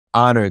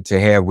honored to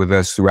have with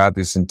us throughout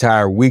this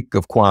entire week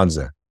of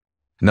Kwanzaa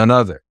none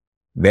other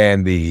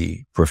than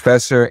the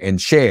professor and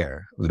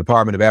chair of the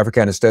Department of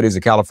Africana Studies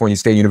at California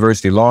State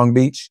University, Long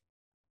Beach,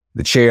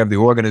 the chair of the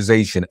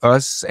organization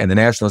US and the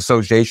National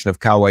Association of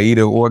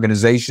Kawaida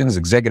Organizations,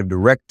 executive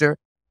director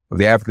of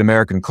the African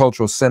American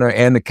Cultural Center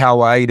and the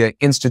Kawaida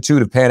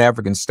Institute of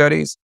Pan-African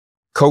Studies,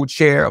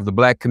 co-chair of the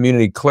Black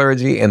Community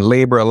Clergy and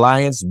Labor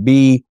Alliance,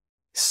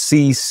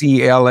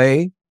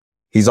 BCCLA.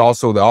 He's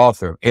also the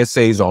author of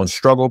essays on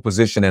struggle,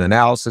 position, and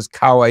analysis,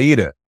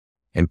 Kawaida,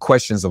 and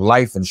questions of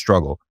life and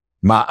struggle,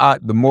 Ma'at,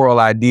 the Moral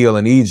Ideal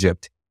in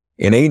Egypt,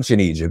 in ancient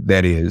Egypt,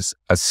 that is,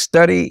 a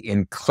study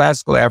in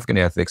classical African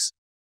ethics,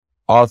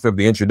 author of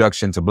the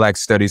Introduction to Black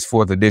Studies,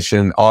 4th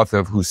edition, author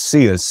of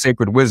Husia's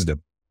Sacred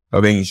Wisdom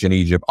of Ancient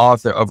Egypt,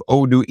 author of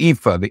Odu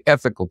Ifa, the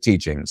Ethical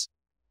Teachings,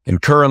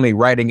 and currently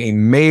writing a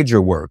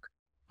major work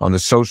on the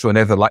social and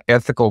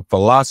ethical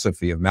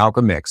philosophy of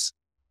Malcolm X,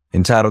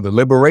 entitled The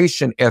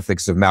Liberation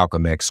Ethics of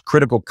Malcolm X,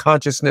 Critical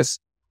Consciousness,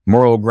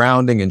 Moral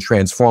Grounding, and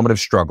Transformative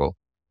Struggle.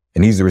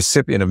 And he's the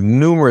recipient of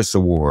numerous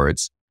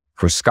awards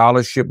for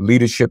scholarship,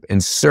 leadership,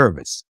 and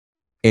service,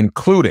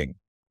 including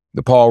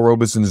the Paul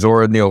Robeson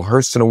Zora Neale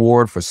Hurston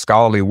Award for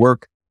Scholarly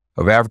Work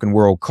of African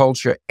World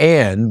Culture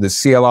and the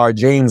CLR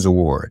James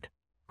Award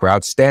for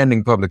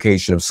Outstanding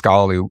Publication of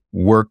Scholarly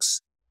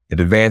Works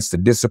that advanced the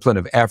discipline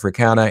of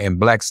Africana and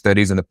Black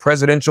Studies, and the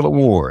Presidential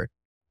Award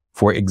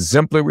for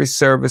Exemplary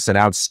Service and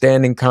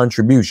Outstanding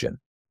Contribution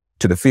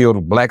to the field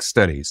of Black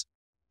Studies,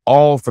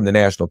 all from the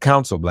National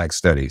Council of Black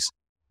Studies.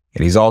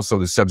 And he's also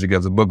the subject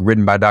of the book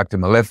written by Dr.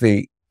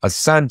 Malefi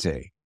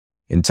Asante,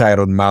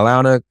 entitled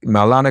Maulana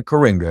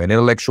Karenga, an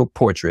Intellectual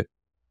Portrait.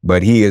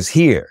 But he is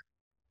here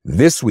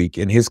this week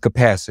in his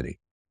capacity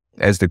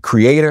as the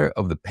creator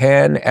of the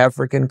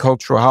Pan-African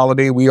cultural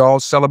holiday we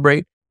all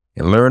celebrate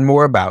and learn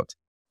more about,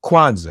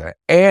 Kwanzaa,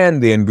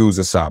 and the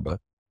Nguzo Saba,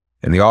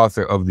 and the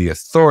author of the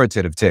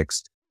authoritative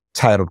text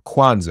titled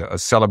Kwanzaa, a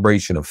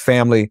celebration of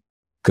family,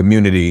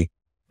 community,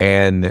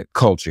 and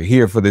culture.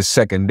 Here for this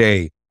second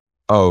day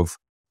of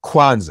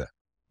Kwanzaa,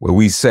 where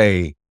we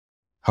say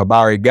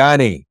Habari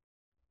Gani.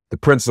 The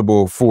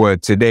principle for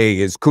today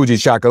is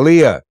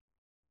Kujichagulia,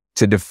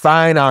 to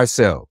define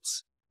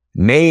ourselves,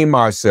 name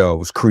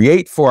ourselves,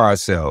 create for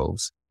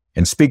ourselves,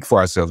 and speak for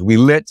ourselves. We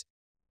lit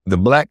the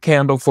black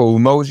candle for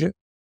Umoja.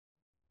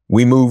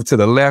 We move to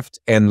the left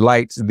and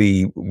light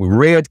the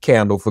red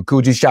candle for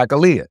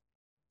Kujichagulia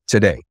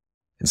today.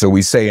 And so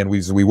we say, and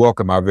we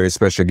welcome our very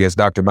special guest,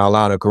 Dr.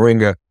 Maulana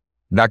Karenga.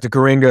 Dr.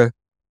 Karenga,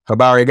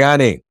 Habari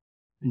Gani.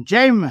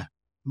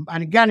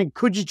 Habari Gani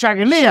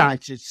Kujichagulia, I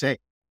should say.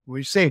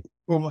 We say,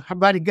 well,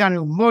 Habari Gani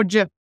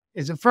Umoja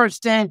is the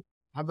first thing.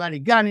 Habari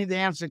Gani, the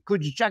answer,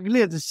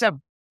 Kujichagulia, the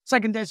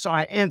second day. So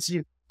I answer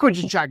you,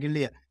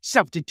 Kujichagulia,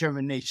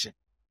 self-determination.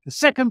 The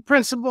second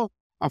principle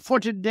for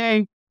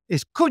today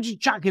is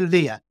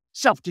Kujichagulia,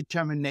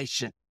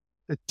 self-determination.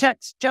 The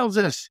text tells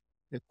us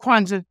that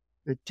Kwanzaa,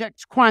 the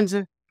text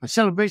Kwanzaa, a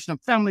celebration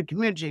of family,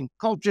 community, and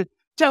culture,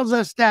 tells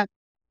us that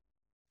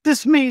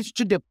this means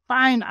to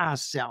define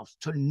ourselves,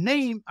 to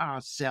name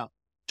ourselves,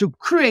 to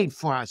create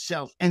for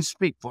ourselves, and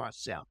speak for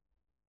ourselves.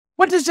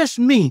 What does this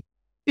mean?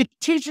 It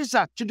teaches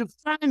us to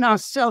define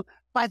ourselves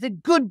by the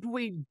good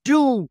we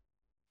do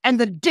and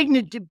the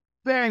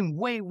dignity-bearing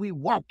way we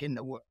walk in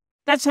the world.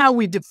 That's how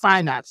we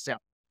define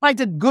ourselves, by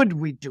the good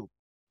we do,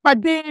 by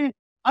being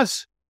a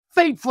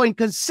faithful and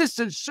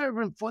consistent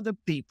servant for the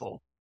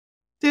people.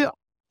 The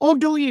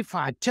Odu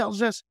Ifa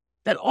tells us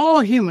that all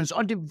humans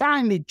are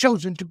divinely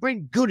chosen to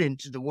bring good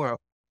into the world,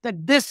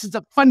 that this is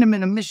the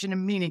fundamental mission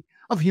and meaning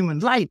of human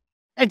life.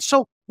 And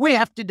so we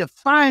have to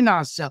define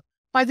ourselves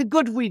by the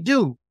good we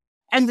do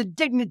and the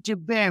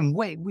dignity-bearing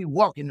way we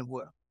walk in the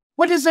world.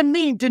 What does it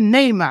mean to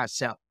name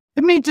ourselves?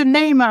 It means to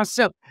name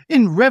ourselves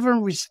in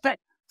reverent respect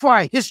for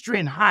our history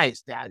and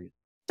highest value.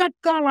 Not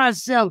call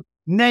ourselves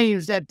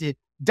names that the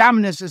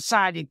dominant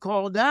society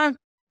called us,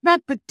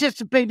 not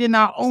participate in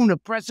our own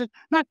oppression,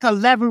 not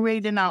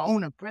collaborate in our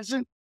own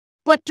oppression,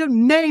 but to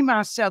name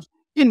ourselves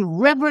in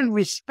reverent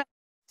respect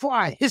for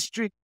our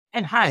history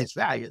and highest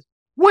values.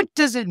 What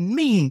does it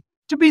mean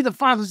to be the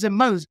fathers and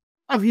mothers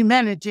of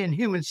humanity and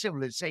human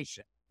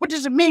civilization? What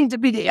does it mean to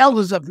be the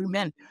elders of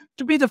humanity,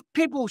 to be the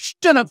people who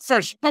stood up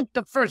first, spoke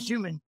the first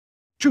human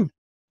truth,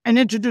 and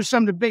introduced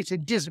some of the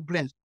basic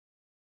disciplines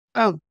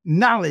of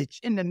knowledge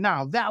in the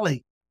Nile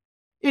Valley?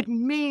 It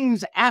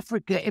means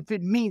Africa, if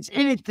it means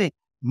anything,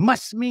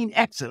 must mean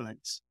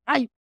excellence,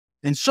 right?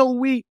 And so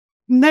we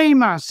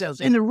name ourselves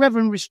in the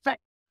reverent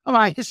respect of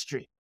our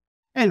history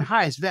and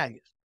highest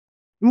values.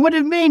 And what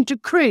it means to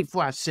create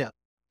for ourselves?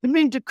 It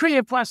means to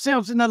create for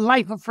ourselves in a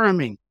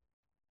life-affirming,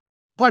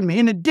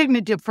 in a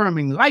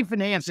dignity-affirming,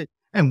 life-enhancing,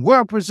 and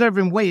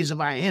world-preserving ways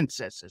of our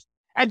ancestors.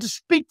 And to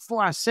speak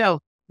for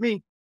ourselves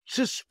means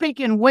to speak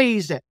in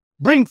ways that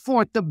bring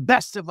forth the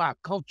best of our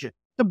culture,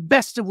 the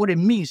best of what it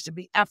means to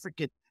be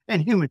African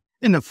and human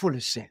in the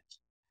fullest sense,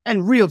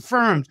 and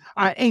reaffirms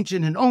our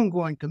ancient and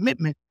ongoing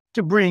commitment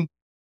to bring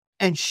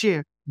and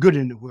share good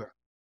in the world.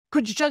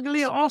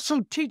 Kujichagulia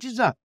also teaches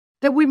us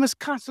that we must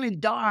constantly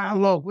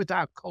dialogue with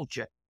our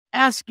culture,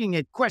 asking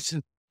it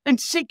questions and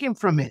seeking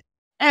from it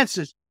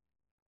answers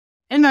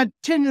in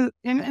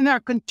our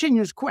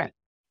continuous quest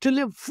to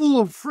live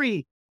full,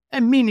 free,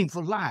 and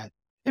meaningful lives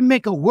and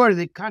make a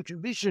worthy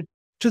contribution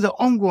to the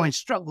ongoing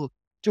struggle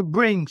to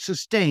bring,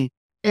 sustain,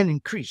 and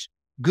increase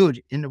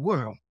good in the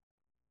world.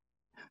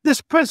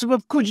 This principle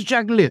of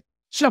Kujichagulia,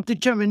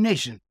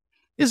 self-determination,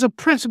 is a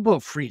principle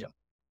of freedom.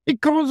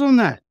 It calls on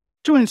us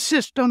to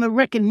insist on the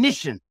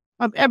recognition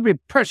of every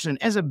person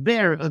as a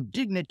bearer of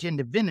dignity and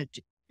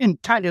divinity,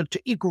 entitled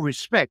to equal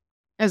respect,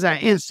 as our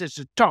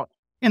ancestors taught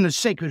in the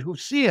sacred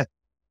Hosea,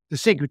 the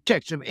sacred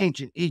text of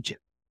ancient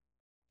Egypt.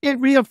 It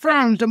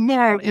reaffirms the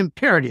moral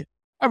imperative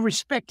of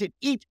respecting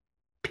each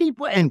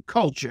people and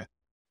culture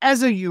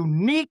as a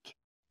unique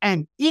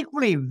and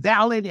equally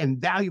valid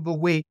and valuable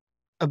way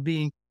of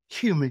being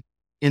human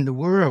in the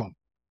world.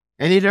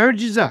 And it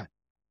urges us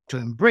to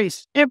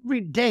embrace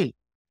every day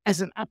as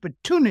an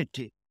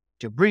opportunity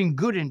to bring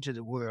good into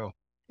the world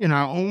in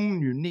our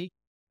own unique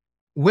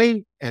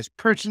way as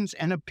persons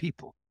and a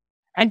people,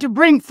 and to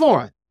bring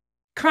forth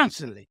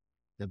constantly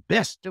the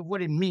best of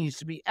what it means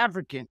to be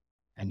African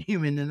and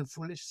human in the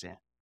fullest sense.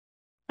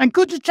 And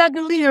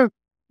Kujichagulia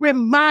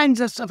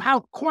reminds us of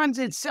how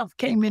Kwanzaa itself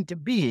came into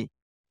being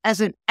as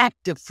an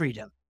act of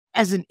freedom,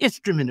 as an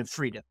instrument of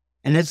freedom,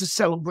 and as a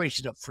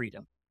celebration of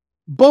freedom.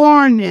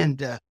 Born in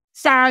the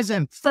fires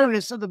and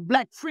furnace of the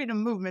Black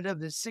freedom movement of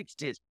the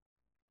 60s,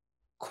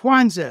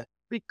 Kwanzaa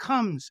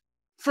becomes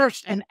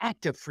first an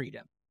act of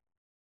freedom,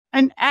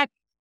 an act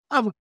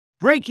of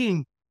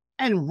breaking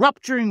and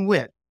rupturing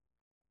with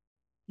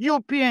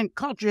European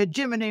culture,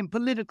 hegemony, and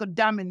political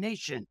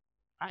domination,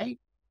 right?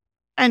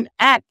 An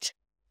act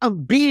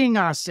of being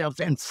ourselves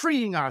and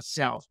freeing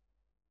ourselves,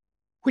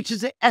 which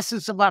is the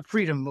essence of our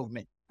freedom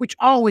movement, which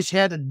always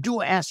had a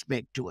dual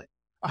aspect to it,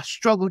 a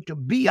struggle to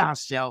be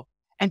ourselves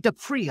and to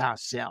free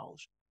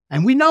ourselves.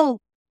 And we know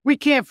we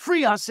can't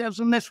free ourselves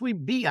unless we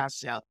be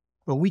ourselves,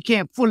 but we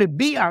can't fully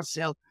be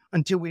ourselves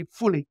until we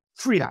fully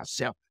free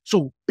ourselves.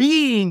 So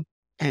being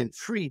and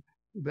free,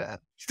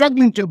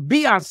 struggling to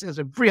be ourselves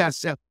and free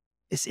ourselves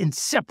is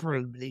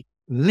inseparably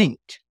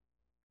linked.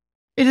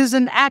 It is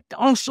an act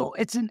also,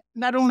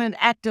 not only an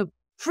act of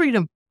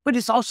freedom, but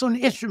it's also an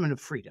instrument of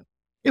freedom.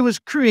 It was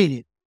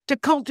created to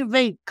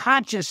cultivate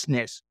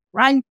consciousness,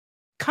 right?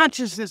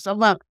 Consciousness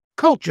of our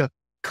culture,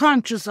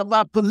 conscious of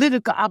our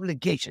political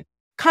obligation,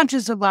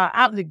 conscious of our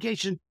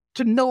obligation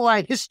to know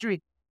our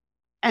history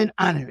and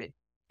honor it,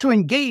 to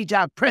engage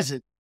our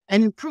present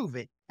and improve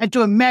it, and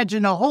to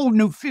imagine a whole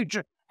new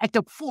future and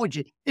to forge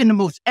it in the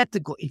most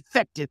ethical,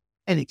 effective,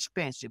 and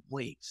expansive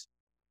ways.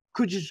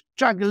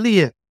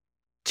 Kujichagulia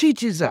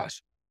teaches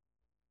us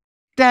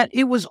that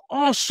it was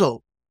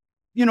also,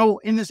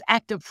 in this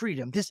act of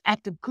freedom, this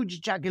act of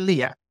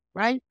Kujichagulia,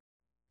 right?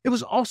 It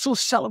was also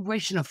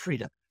celebration of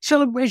freedom,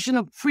 celebration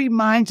of free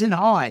minds and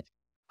hearts,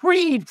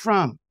 freed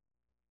from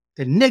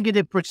the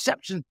negative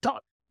perceptions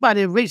taught by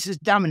the racist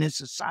dominant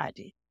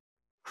society,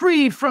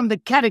 freed from the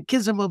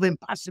catechism of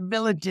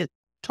impossibility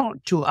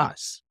taught to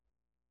us,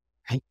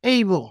 and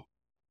able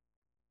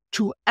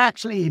to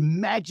actually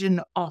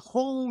imagine a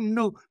whole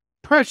new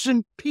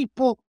person,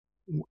 people,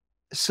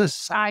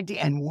 society,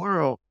 and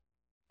world,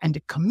 and to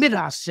commit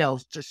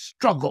ourselves to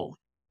struggle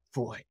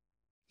for it.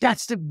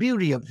 That's the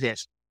beauty of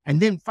this. And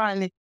then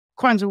finally,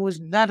 Kwanzaa was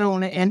not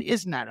only, and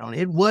is not only,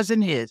 it was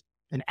and is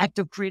an act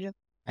of freedom,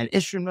 an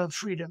instrument of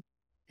freedom,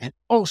 and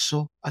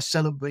also a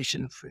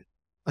celebration of freedom,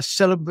 a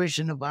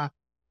celebration of our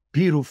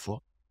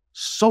beautiful,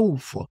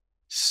 soulful,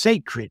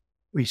 sacred,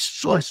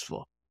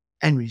 resourceful,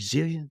 and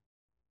resilient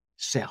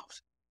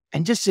selves.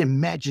 And just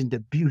imagine the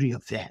beauty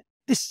of that.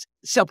 This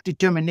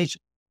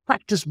self-determination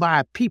practiced by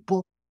our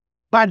people,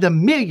 by the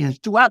millions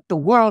throughout the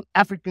world,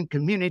 African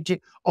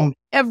community on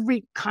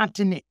every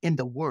continent in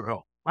the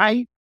world,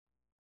 right?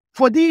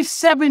 For these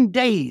 7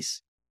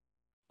 days,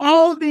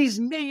 all these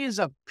millions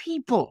of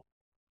people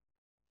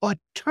are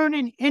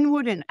turning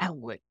inward and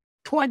outward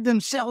toward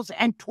themselves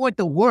and toward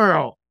the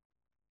world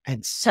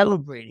and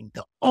celebrating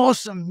the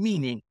awesome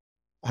meaning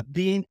of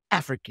being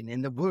African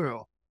in the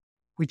world,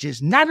 which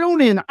is not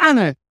only an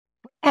honor,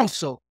 but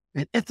also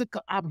an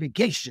ethical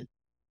obligation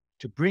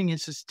to bring and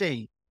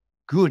sustain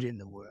good in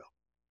the world.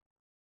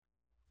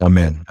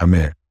 Amen.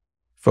 Amen.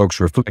 Folks,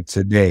 reflect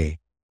today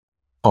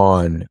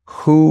on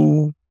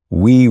who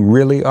we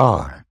really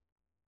are.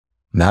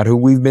 Not who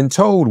we've been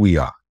told we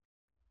are,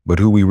 but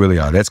who we really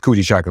are. That's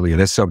Kujichagulia.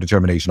 That's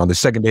self-determination on the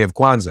second day of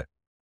Kwanzaa.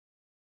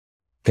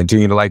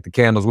 Continue to light the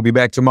candles. We'll be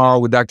back tomorrow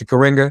with Dr.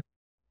 Karenga,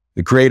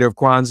 the creator of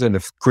Kwanzaa and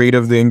the creator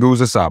of the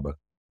Nguzo Saba.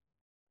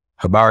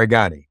 Habari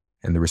Gani.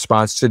 And the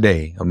response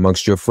today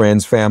amongst your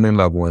friends, family, and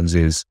loved ones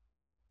is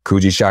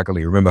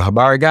Kujichagulia. Remember,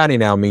 Habari Gani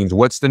now means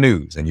what's the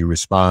news? And you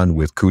respond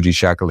with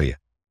Kujichagulia.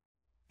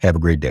 Have a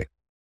great day.